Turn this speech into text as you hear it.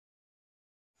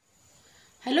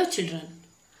Hello children,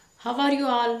 how are you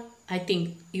all? I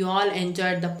think you all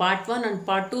enjoyed the part 1 and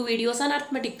part 2 videos on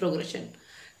arithmetic progression.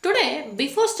 Today,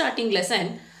 before starting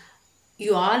lesson,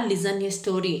 you all listen a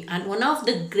story and one of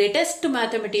the greatest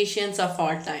mathematicians of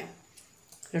all time.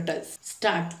 Let us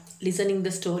start listening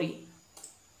the story.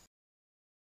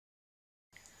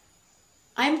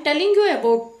 I am telling you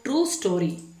about true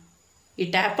story.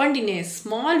 It happened in a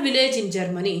small village in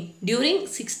Germany during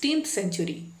 16th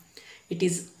century. It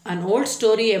is an old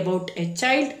story about a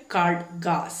child called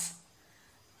Gas.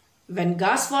 When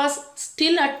Gas was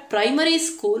still at primary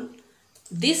school,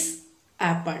 this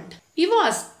happened. He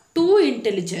was too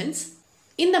intelligent.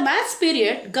 In the maths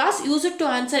period, Gas used to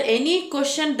answer any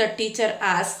question the teacher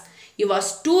asked. He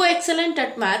was too excellent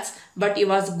at maths, but he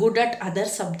was good at other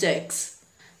subjects.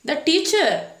 The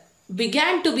teacher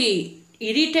began to be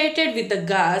irritated with the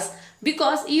Gas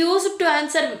because he used to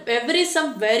answer every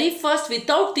sum very fast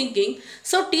without thinking.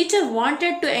 So teacher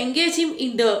wanted to engage him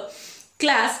in the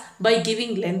class by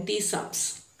giving lengthy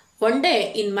sums. One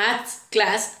day in maths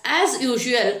class, as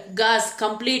usual, Gas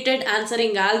completed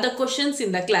answering all the questions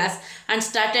in the class and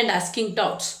started asking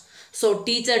doubts. So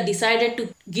teacher decided to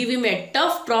give him a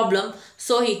tough problem,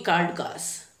 so he called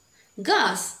Gas.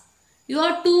 Gas, you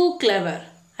are too clever.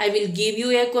 I will give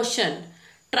you a question.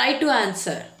 Try to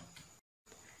answer.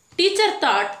 Teacher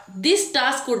thought this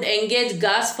task could engage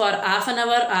Gas for half an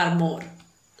hour or more.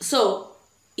 So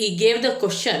he gave the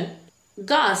question,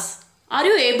 Gas, are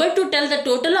you able to tell the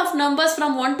total of numbers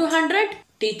from 1 to 100?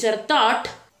 Teacher thought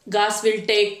Gas will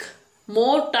take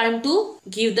more time to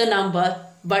give the number,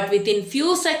 but within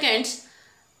few seconds,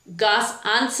 Gas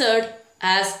answered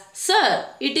as, Sir,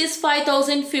 it is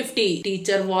 5050.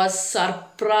 Teacher was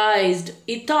surprised.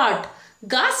 He thought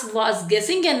Gas was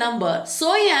guessing a number,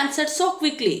 so he answered so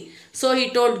quickly. So he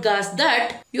told Gas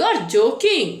that, You are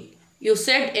joking. You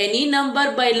said any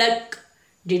number by luck,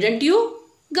 didn't you?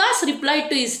 Gas replied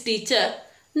to his teacher,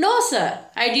 No sir,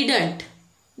 I didn't.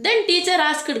 Then teacher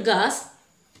asked Gas,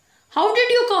 How did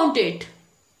you count it?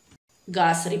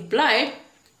 Gas replied,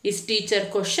 his teacher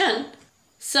questioned,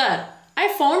 Sir,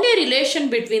 I found a relation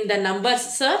between the numbers,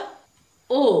 sir.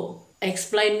 Oh,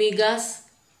 explain me, Gas.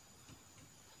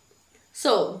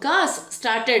 So, Gas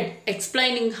started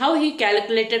explaining how he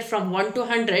calculated from 1 to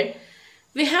 100.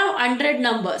 We have 100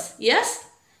 numbers, yes?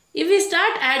 If we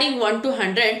start adding 1 to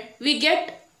 100, we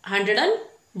get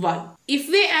 101. If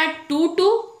we add 2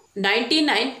 to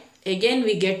 99, again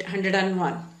we get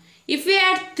 101. If we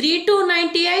add 3 to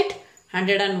 98,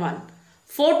 101.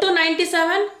 4 to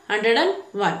 97,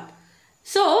 101.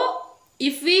 So,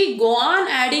 if we go on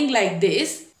adding like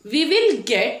this, we will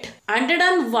get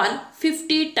 101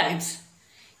 50 times.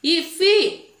 If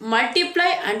we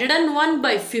multiply 101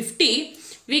 by 50,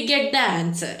 we get the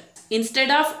answer. Instead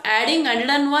of adding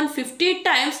 101 50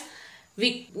 times,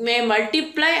 we may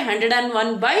multiply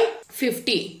 101 by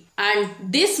 50. And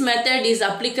this method is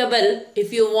applicable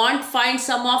if you want to find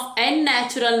sum of n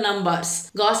natural numbers.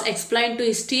 Gas explained to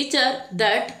his teacher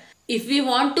that if we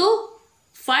want to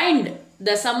find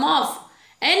the sum of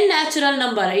n natural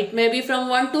number, it may be from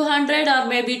 1 to 100 or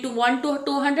maybe to 1 to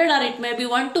 200 or it may be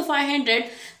 1 to 500.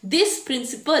 This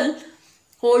principle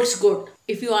holds good.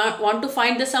 If you want to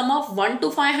find the sum of 1 to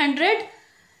 500,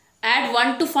 add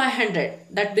 1 to 500.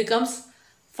 That becomes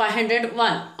 501.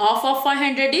 Half of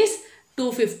 500 is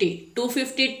 250.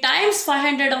 250 times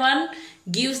 501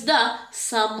 gives the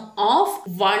sum of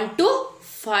 1 to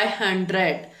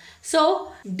 500.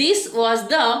 So this was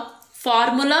the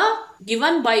formula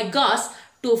given by Gas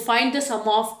to find the sum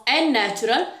of n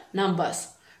natural numbers.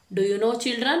 Do you know,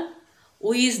 children,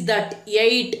 who is that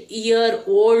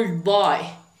 8-year-old boy?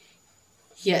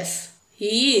 Yes,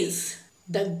 he is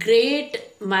the great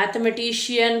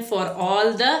mathematician for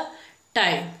all the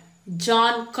time,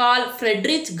 John Carl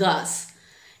Friedrich Gas.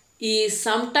 He is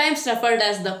sometimes referred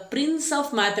as the Prince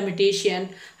of Mathematician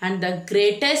and the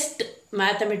greatest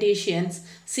mathematicians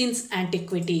since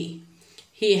antiquity.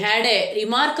 He had a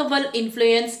remarkable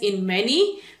influence in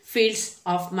many fields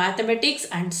of mathematics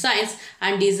and science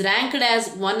and is ranked as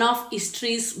one of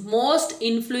history's most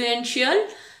influential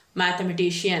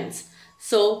mathematicians.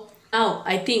 So now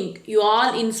I think you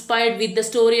all inspired with the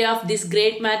story of this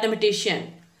great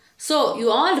mathematician. So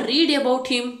you all read about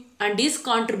him and his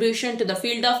contribution to the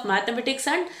field of mathematics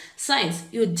and science.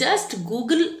 You just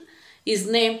Google his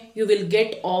name, you will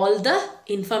get all the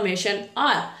information.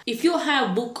 Or if you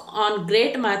have book on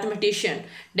great mathematician,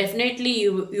 definitely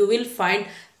you will find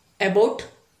about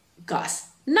Gas.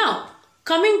 Now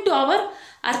coming to our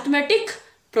arithmetic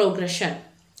progression.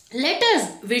 Let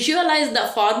us visualize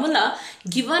the formula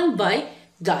given by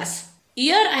Gas.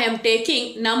 Here I am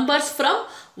taking numbers from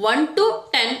 1 to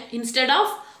 10 instead of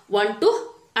 1 to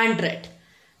 100.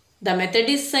 The method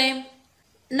is same.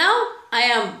 Now I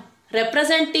am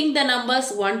representing the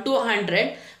numbers 1 to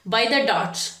 100 by the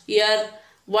dots. Here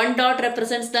 1 dot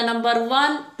represents the number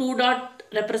 1, 2 dot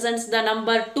represents the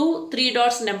number 2, 3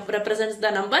 dots represents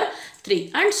the number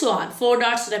 3 and so on. 4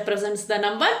 dots represents the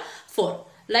number 4.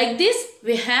 Like this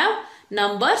we have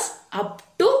numbers up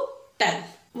to 10.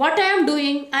 What I am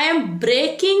doing? I am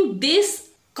breaking these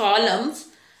columns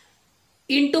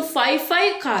into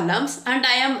 5 columns and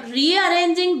I am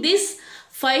rearranging this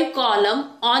 5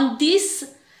 column on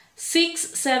this 6,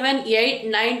 7, 8,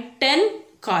 9, 10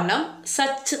 column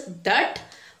such that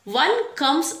 1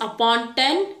 comes upon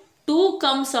 10, 2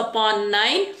 comes upon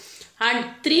 9 and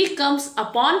 3 comes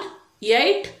upon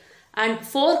 8 and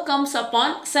 4 comes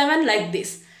upon 7 like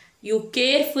this. You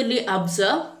carefully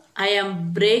observe. I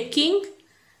am breaking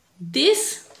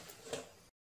this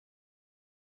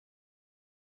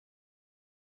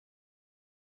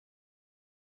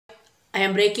I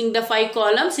am breaking the 5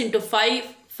 columns into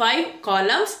 5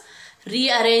 columns,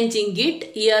 rearranging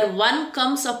it. Here 1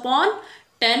 comes upon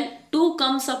 10, 2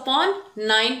 comes upon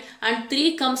 9 and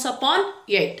 3 comes upon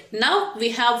 8. Now we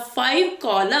have 5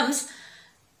 columns,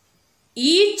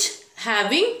 each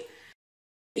having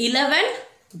 11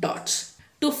 dots.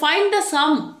 To find the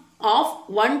sum of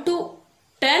 1 to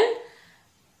 10,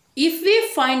 if we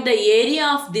find the area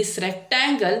of this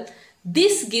rectangle,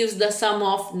 this gives the sum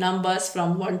of numbers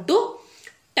from 1 to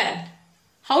 10.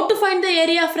 How to find the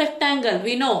area of rectangle?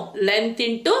 We know length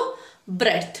into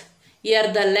breadth.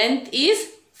 Here the length is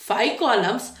 5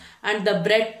 columns and the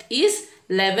breadth is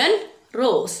 11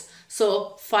 rows.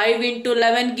 So 5 into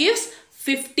 11 gives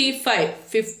 55.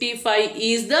 55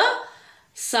 is the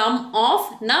sum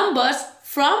of numbers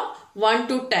from 1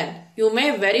 to 10. You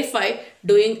may verify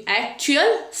doing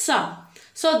actual sum.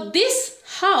 So this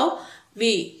how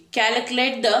we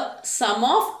calculate the sum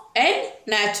of n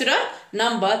natural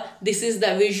number. This is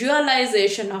the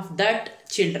visualization of that,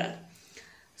 children.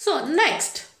 So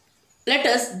next, let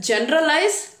us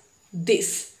generalize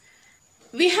this.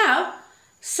 We have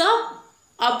sum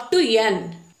up to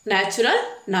n natural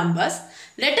numbers.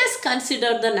 Let us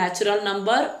consider the natural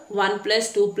number 1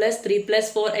 plus 2 plus 3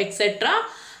 plus 4 etc.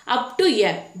 up to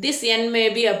n. This n may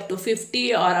be up to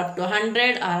 50 or up to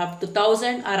 100 or up to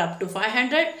 1000 or up to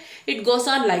 500. It goes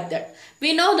on like that.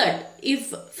 We know that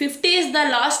if 50 is the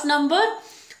last number,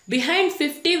 behind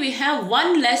 50 we have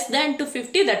 1 less than to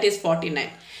 50, that is 49.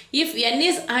 If n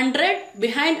is 100,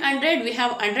 behind 100 we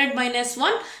have 100 minus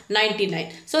 1,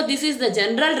 99. So this is the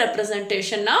general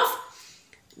representation of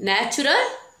natural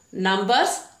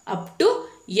numbers up to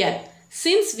n.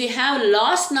 Since we have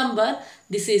last number,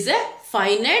 this is a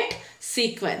finite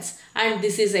sequence and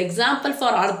this is example for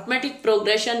arithmetic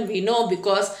progression. We know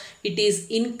because it is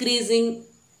increasing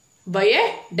by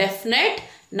a definite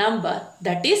number,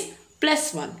 that is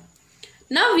plus 1.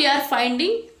 Now we are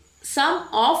finding sum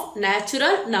of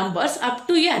natural numbers up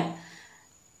to n.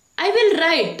 I will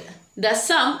write the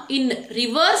sum in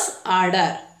reverse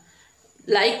order,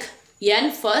 like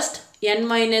n first, n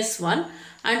minus 1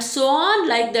 and so on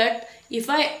like that. If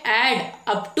I add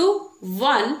up to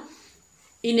 1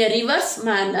 in a reverse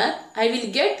manner, I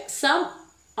will get sum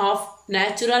of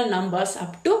natural numbers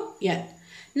up to n.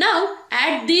 Now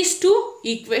add these two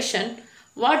equations.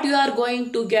 What you are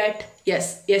going to get?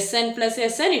 Yes, Sn plus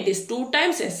Sn, it is 2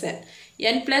 times Sn.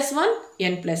 N plus 1,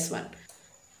 n plus 1.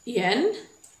 N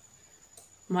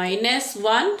minus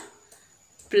 1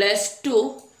 plus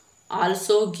 2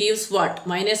 also gives what?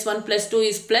 Minus 1 plus 2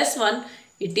 is plus 1.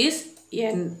 It is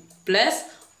n plus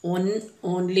 1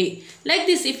 only. Like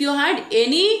this, if you had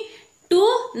any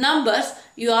two numbers,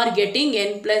 you are getting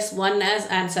n plus 1 as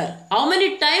answer. How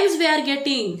many times we are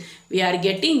getting? We are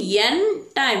getting n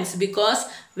times because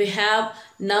we have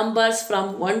numbers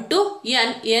from 1 to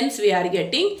n. N's we are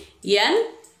getting n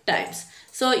times.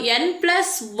 So n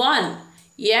plus 1,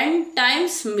 n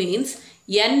times means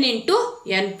n into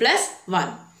n plus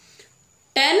 1.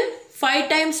 10 5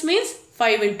 times means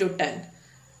 5 into 10.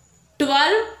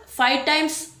 12 5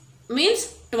 times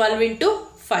means 12 into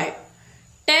 5.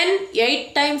 10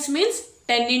 8 times means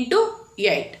 10 into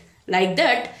 8. Like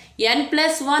that, n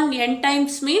plus 1 n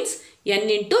times means n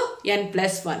into n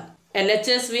plus 1.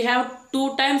 LHS we have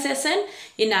 2 times Sn.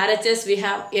 In RHS we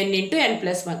have n into n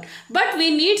plus 1. But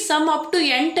we need sum up to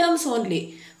n terms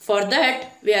only. For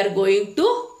that we are going to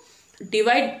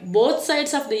divide both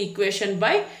sides of the equation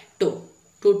by 2.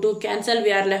 2 cancel,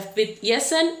 we are left with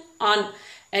Sn on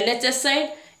LHS side.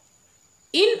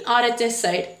 In RHS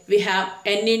side we have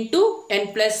n into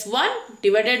n plus 1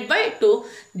 divided by 2.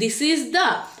 This is the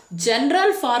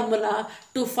general formula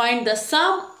to find the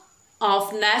sum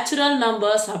of natural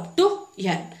numbers up to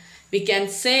n. We can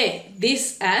say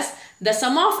this as the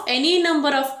sum of any number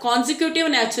of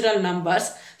consecutive natural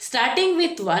numbers starting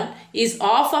with 1 is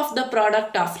half of the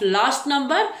product of last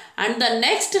number and the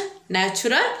next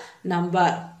natural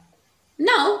number.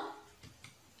 Now,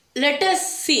 let us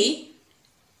see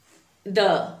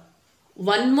the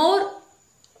one more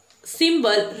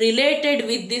symbol related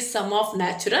with this sum of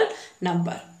natural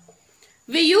number.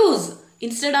 We use,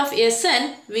 instead of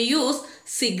Sn, we use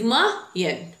sigma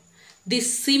n.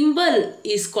 This symbol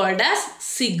is called as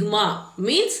sigma,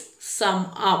 means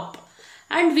sum up.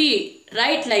 And we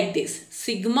write like this,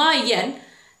 sigma n,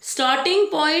 starting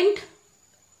point,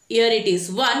 here it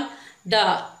is 1,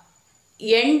 the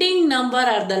ending number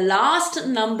or the last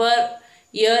number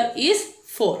here is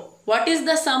 4. What is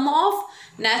the sum of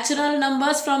natural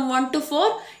numbers from 1 to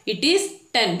 4? It is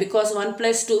 10, because 1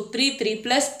 plus 2, 3, 3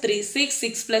 plus 3, 6,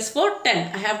 6 plus 4,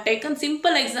 10. I have taken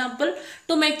simple example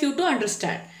to make you to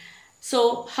understand.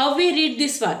 So, how we read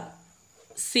this one?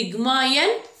 Sigma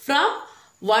n from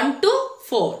 1 to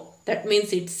 4. That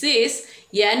means it says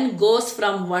n goes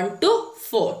from 1 to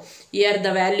 4. Here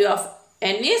the value of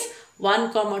n is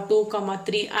 1, 2,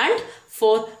 3 and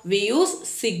 4. We use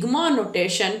sigma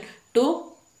notation to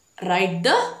write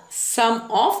the sum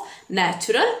of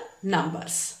natural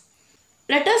numbers.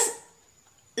 Let us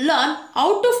learn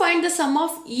how to find the sum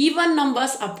of even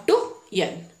numbers up to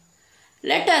n.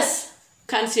 Let us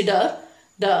consider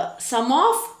the sum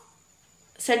of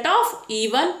set of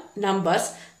even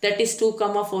numbers, that is 2,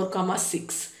 4,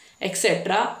 6,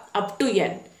 etc. up to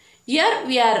n. Here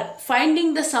we are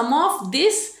finding the sum of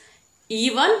this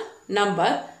even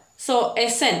number. So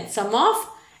Sn, sum of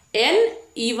n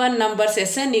even numbers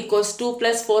Sn equals 2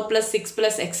 plus 4 plus 6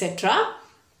 plus etc.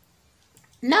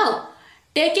 Now,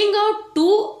 taking out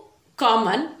 2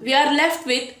 common, we are left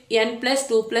with n plus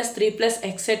 2 plus 3 plus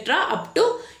etc. up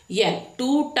to n.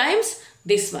 2 times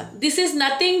this one. This is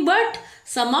nothing but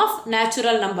sum of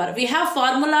natural number. We have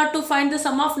formula to find the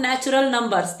sum of natural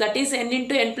numbers, that is n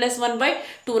into n plus 1 by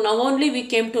 2. Now only we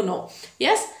came to know.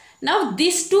 Yes. Now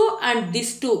this 2 and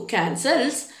this 2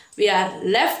 cancels. We are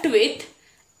left with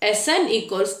Sn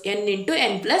equals n into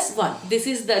n plus 1. This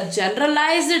is the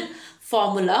generalized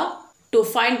formula to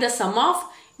find the sum of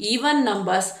even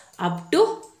numbers up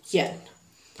to n.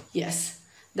 Yes.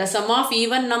 The sum of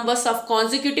even numbers of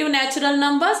consecutive natural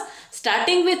numbers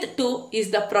starting with 2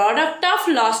 is the product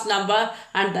of last number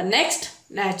and the next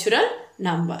natural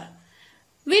number.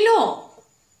 We know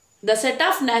the set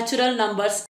of natural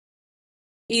numbers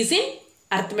is in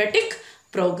arithmetic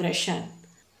progression.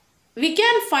 We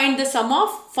can find the sum of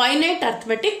finite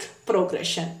arithmetic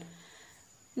progression.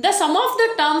 The sum of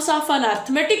the terms of an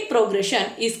arithmetic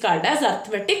progression is called as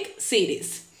arithmetic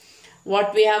series.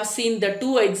 What we have seen, the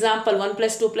 2 example, 1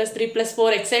 plus 2 plus 3 plus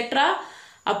 4 etc.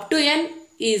 up to n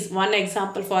is one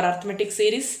example for arithmetic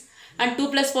series, and 2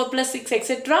 plus 4 plus 6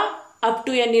 etc. up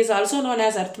to n is also known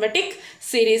as arithmetic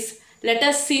series. Let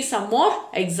us see some more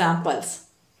examples.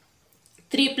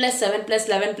 3 plus 7 plus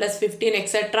 11 plus 15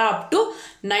 etc. up to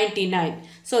 99.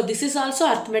 So this is also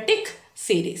arithmetic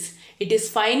series. It is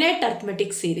finite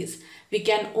arithmetic series. We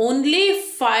can only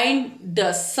find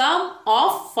the sum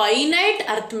of finite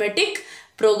arithmetic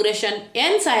progression.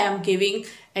 Hence I am giving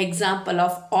example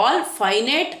of all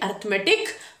finite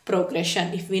arithmetic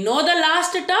progression. If we know the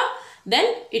last term,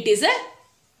 then it is a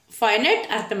finite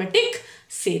arithmetic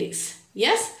series.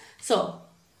 Yes. So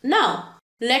now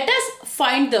let us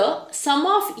find the sum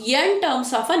of n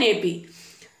terms of an AP.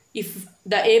 If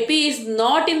the AP is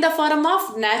not in the form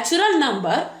of natural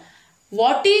number,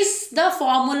 what is the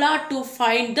formula to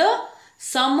find the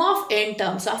sum of n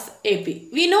terms of AP?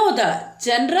 We know the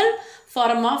general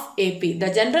form of AP.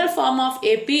 The general form of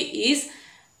AP is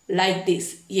like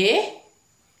this: A,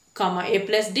 A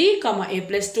plus D, A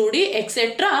plus 2D,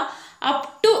 etc.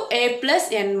 up to A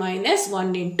plus n minus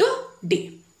 1 into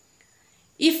D.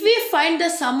 If we find the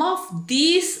sum of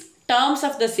these terms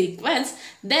of the sequence,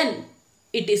 then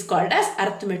it is called as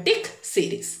arithmetic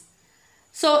series.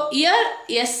 So here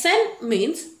Sn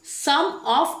means sum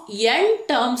of n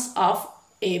terms of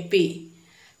AP.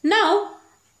 Now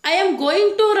I am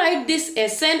going to write this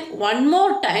Sn one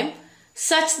more time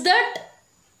such that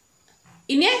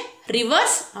in a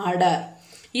reverse order.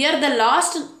 Here the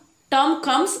last term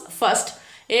comes first,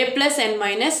 A plus n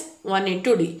minus 1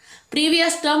 into D.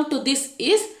 Previous term to this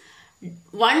is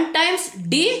 1 times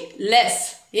D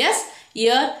less. Yes,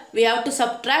 here we have to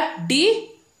subtract D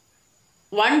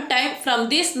one time from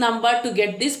this number to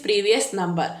get this previous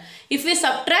number. If we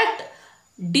subtract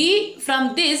D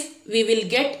from this, we will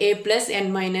get A plus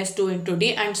n minus 2 into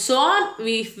D, and so on.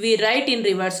 We write in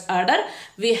reverse order.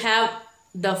 We have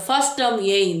the first term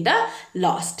A in the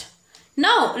last.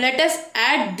 Now let us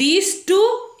add these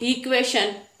two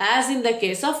equations as in the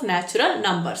case of natural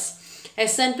numbers.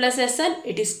 Sn plus Sn,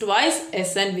 it is twice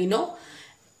Sn we know.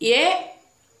 A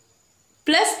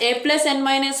plus n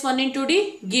minus 1 into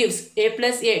d gives a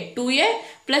plus a 2a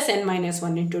plus n minus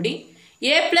 1 into d.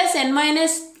 A plus n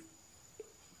minus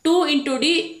 2 into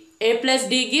d, a plus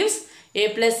d gives a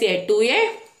plus a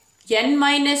 2a, n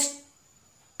minus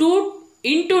 2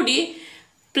 into d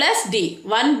plus d.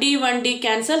 1d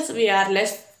cancels, we are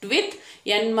left with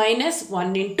n minus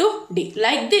 1 into d.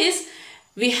 Like this,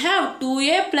 we have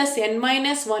 2a plus n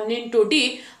minus 1 into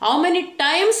d. How many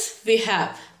times we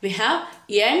have? We have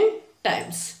n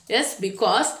times. Yes,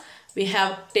 because we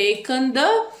have taken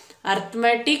the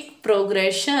arithmetic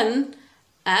progression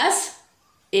as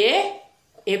a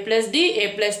plus d,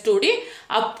 a plus 2d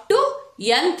up to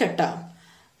nth term.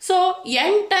 So,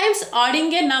 n times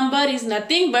adding a number is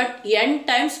nothing but n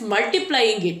times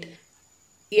multiplying it.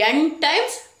 N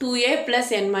times 2a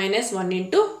plus n minus 1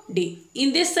 into d.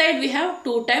 In this side we have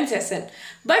 2 times Sn.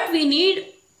 But we need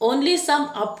only sum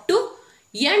up to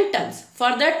n terms.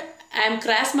 For that I am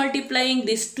cross multiplying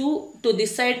this 2 to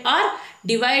this side or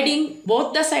dividing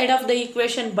both the side of the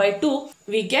equation by 2.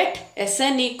 We get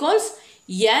Sn equals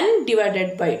n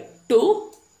divided by 2.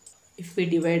 If we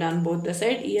divide on both the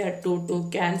side, here 2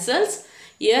 cancels.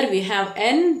 Here we have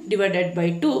n divided by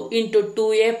 2 into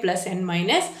 2a plus n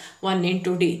minus 1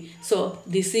 into d. So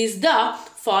this is the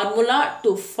formula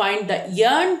to find the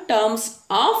n terms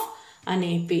of an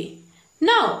AP.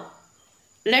 Now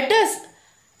let us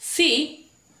see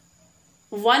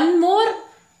one more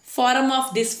form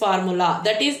of this formula,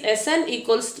 that is Sn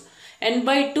equals n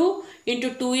by 2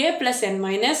 into 2a plus n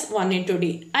minus 1 into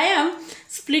d. I am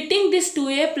splitting this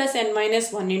 2a plus n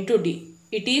minus 1 into d.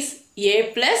 It is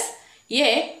a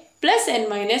plus n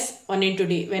minus 1 into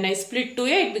d. When I split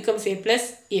 2a, it becomes a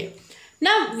plus a.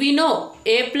 Now we know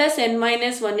a plus n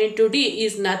minus 1 into d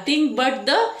is nothing but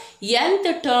the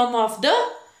nth term of the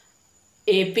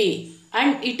AP,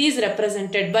 and it is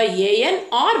represented by an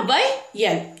or by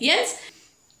n. Hence,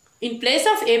 in place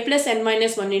of a plus n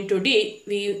minus 1 into d,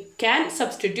 we can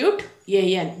substitute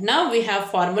an. Now we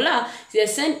have formula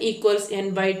Sn equals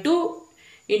n by 2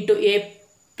 into a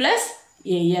plus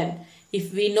an.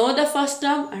 If we know the first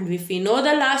term and if we know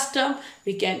the last term,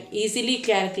 we can easily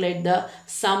calculate the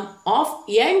sum of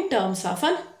n terms of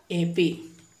an AP.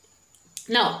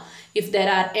 Now, if there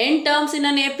are n terms in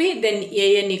an AP, then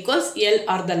an equals L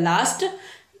or the last.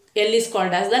 L is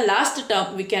called as the last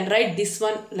term. We can write this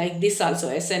one like this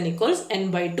also. Sn equals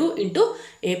n by 2 into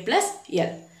a plus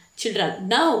L. Children,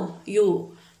 now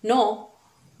you know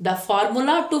the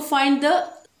formula to find the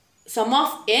sum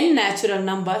of n natural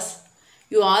numbers.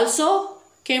 You also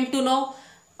came to know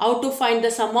how to find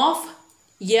the sum of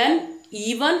n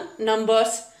even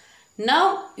numbers.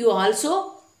 Now you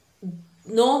also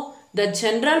know the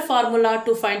general formula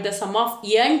to find the sum of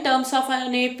n terms of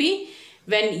an AP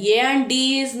when a and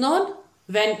d is known,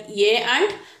 when a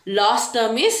and last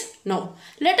term is known.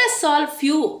 Let us solve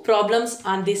few problems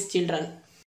on these, children.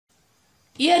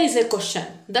 Here is a question.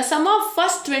 The sum of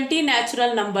first 20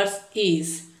 natural numbers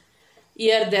is.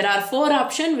 Here there are 4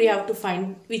 options. We have to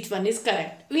find which one is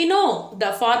correct. We know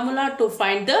the formula to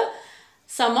find the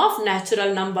sum of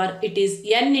natural number. It is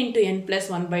n into n plus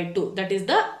 1 by 2. That is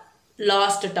the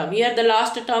last term. Here the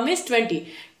last term is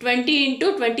 20. 20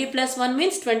 into 20 plus 1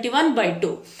 means 21 by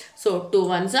 2. So 2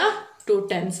 ones are 2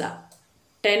 tens are.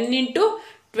 10 into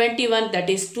 21, that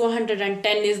is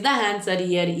 210 is the answer.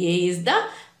 Here A is the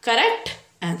correct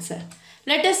answer.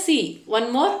 Let us see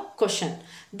one more question.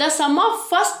 The sum of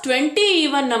first 20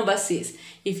 even numbers is.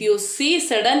 If you see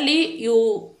suddenly,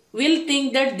 you will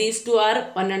think that these two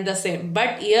are one and the same.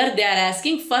 But here they are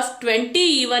asking first 20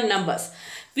 even numbers.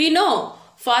 We know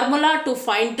formula to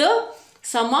find the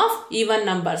sum of even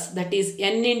numbers, that is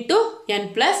n into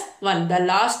n plus 1, the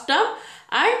last term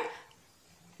and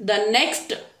the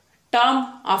next term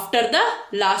after the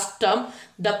last term.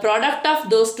 The product of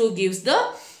those two gives the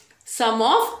sum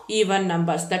of even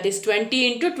numbers, that is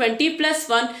 20 into 20 plus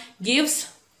 1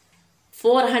 gives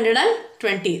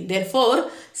 420. Therefore,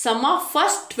 sum of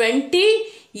first 20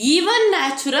 even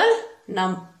natural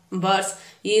numbers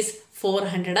is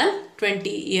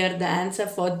 420. Here the answer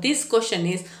for this question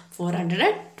is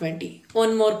 420.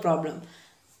 One more problem.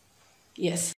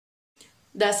 Yes.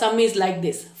 The sum is like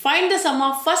this. Find the sum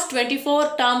of first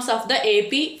 24 terms of the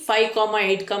AP 5,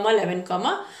 8, 11,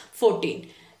 14.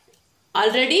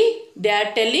 Already they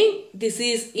are telling this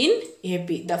is in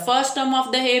AP. The first term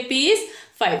of the AP is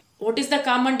 5. What is the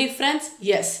common difference?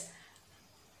 Yes.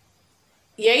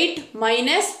 8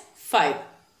 minus 5.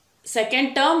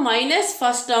 second term minus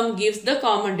first term gives the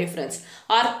common difference,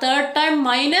 or third term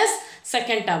minus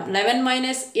second term. 11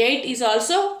 minus 8 is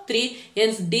also 3,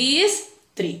 hence D is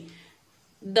 3.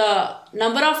 The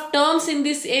number of terms in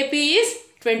this AP is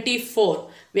 24.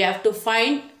 We have to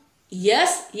find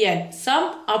Sn,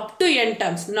 sum up to n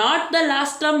terms, not the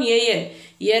last term An.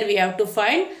 Here we have to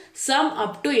find sum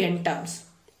up to n terms.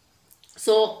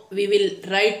 So we will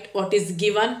write what is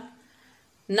given.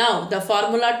 Now the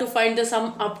formula to find the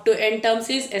sum up to n terms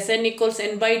is Sn equals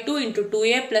n by 2 into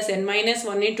 2a plus n minus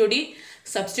 1 into d.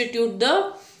 Substitute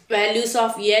the values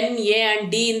of n, a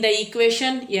and d in the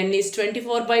equation. N is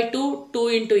 24 by 2, 2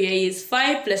 into a is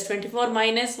 5 plus 24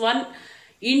 minus 1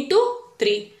 into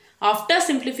 3. After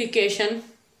simplification,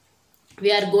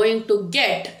 we are going to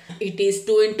get, it is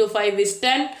 2 into 5 is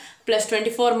 10 plus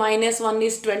 24 minus 1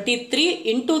 is 23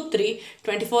 into 3.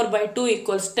 24 by 2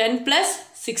 equals 10 plus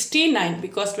 69,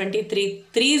 because 23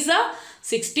 3s are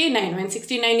 69. When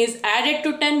 69 is added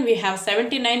to 10, we have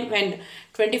 79. When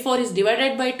 24 is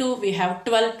divided by 2, we have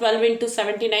 12. 12 into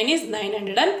 79 is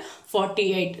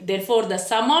 948. Therefore, the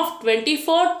sum of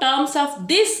 24 terms of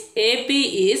this AP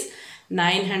is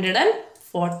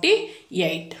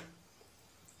 948.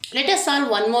 Let us solve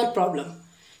one more problem.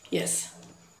 Yes.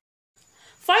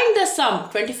 Find the sum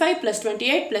 25 plus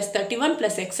 28 plus 31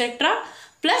 plus etc.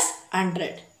 plus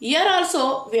 100. Here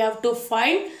also we have to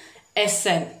find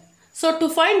Sn. So to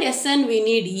find Sn we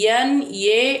need n,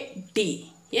 a,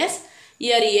 d. Yes.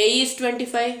 Here a is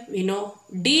 25. We know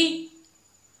d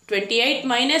 28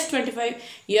 minus 25.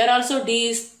 Here also d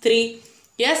is 3.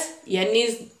 Yes. N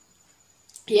is,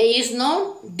 a is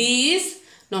known, d is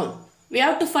known. We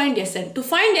have to find Sn. To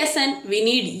find Sn we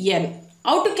need n.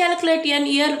 How to calculate n?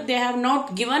 Here they have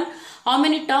not given how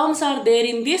many terms are there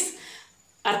in this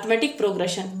arithmetic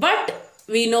progression, but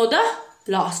we know the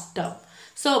last term.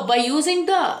 So by using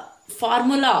the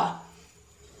formula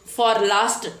for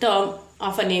last term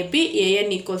of an AP,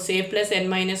 an equals a plus n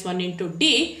minus 1 into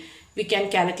d, we can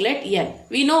calculate n.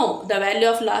 We know the value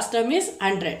of last term is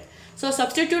 100. So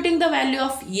substituting the value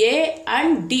of a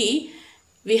and d,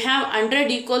 we have 100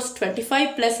 equals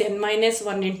 25 plus n minus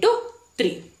 1 into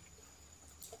 3.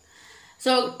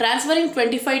 So transferring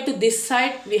 25 to this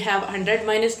side, we have 100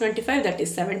 minus 25, that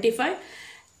is 75.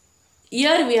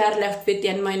 Here we are left with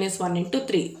n minus 1 into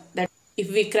 3. That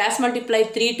if we cross multiply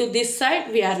 3 to this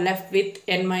side, we are left with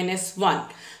n minus 1.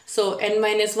 So n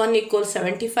minus 1 equals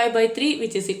 75 by 3,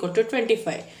 which is equal to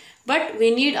 25. But we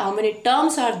need how many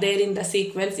terms are there in the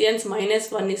sequence. Hence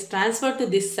minus 1 is transferred to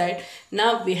this side.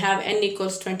 Now we have n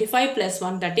equals 25 plus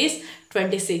 1, that is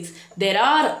 26. There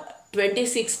are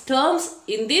 26 terms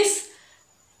in this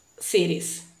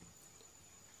series.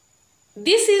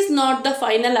 This is not the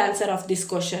final answer of this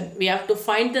question. We have to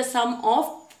find the sum of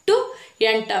to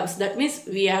n terms. That means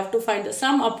we have to find the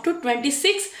sum up to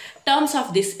 26 terms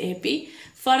of this AP.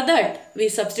 For that, we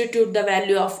substitute the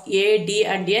value of a, d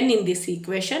and n in this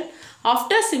equation.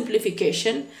 After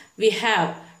simplification, we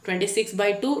have 26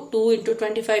 by 2. 2 into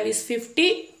 25 is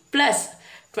 50 plus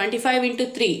 25 into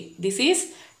 3. This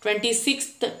is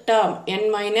 26th term,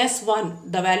 n minus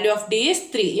 1. The value of d is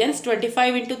 3. Hence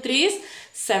 25 into 3 is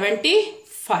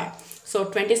 75. So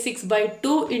 26 by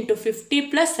 2 into 50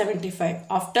 plus 75.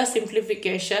 After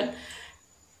simplification,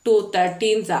 2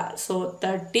 13s are. So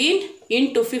 13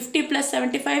 into 50 plus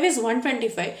 75 is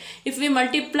 125. If we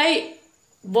multiply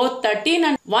both 13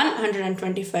 and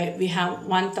 125, we have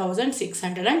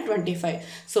 1625.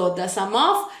 So the sum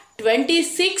of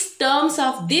 26 terms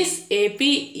of this AP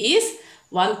is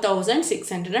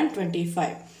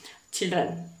 1625.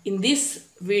 Children, in this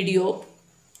video,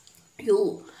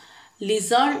 you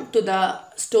listen to the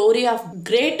story of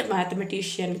great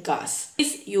mathematician Gauss.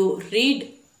 You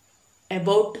read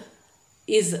about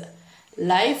his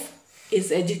life,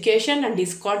 his education and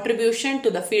his contribution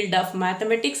to the field of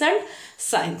mathematics and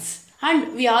science.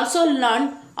 And we also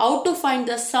learned how to find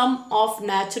the sum of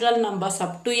natural numbers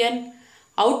up to n,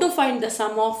 how to find the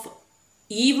sum of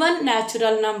even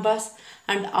natural numbers,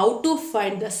 and how to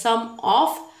find the sum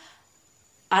of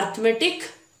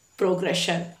arithmetic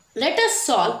progression. Let us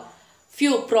solve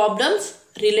few problems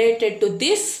related to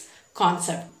this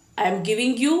concept. I am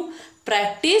giving you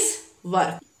practice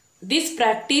work. This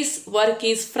practice work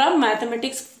is from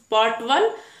Mathematics Part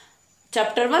 1,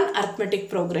 Chapter 1, Arithmetic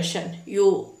Progression.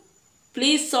 You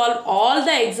please solve all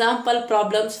the example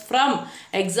problems from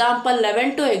example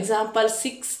 11 to example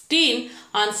 16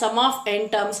 on sum of n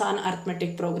terms on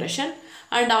arithmetic progression,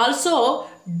 and also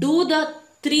do the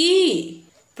 3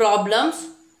 problems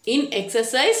in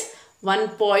exercise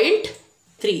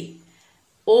 1.3.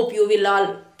 Hope you will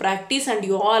all practice and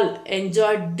you all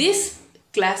enjoyed this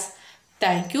class.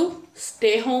 Thank you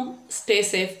Stay home, stay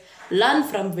safe, learn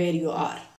from where you are.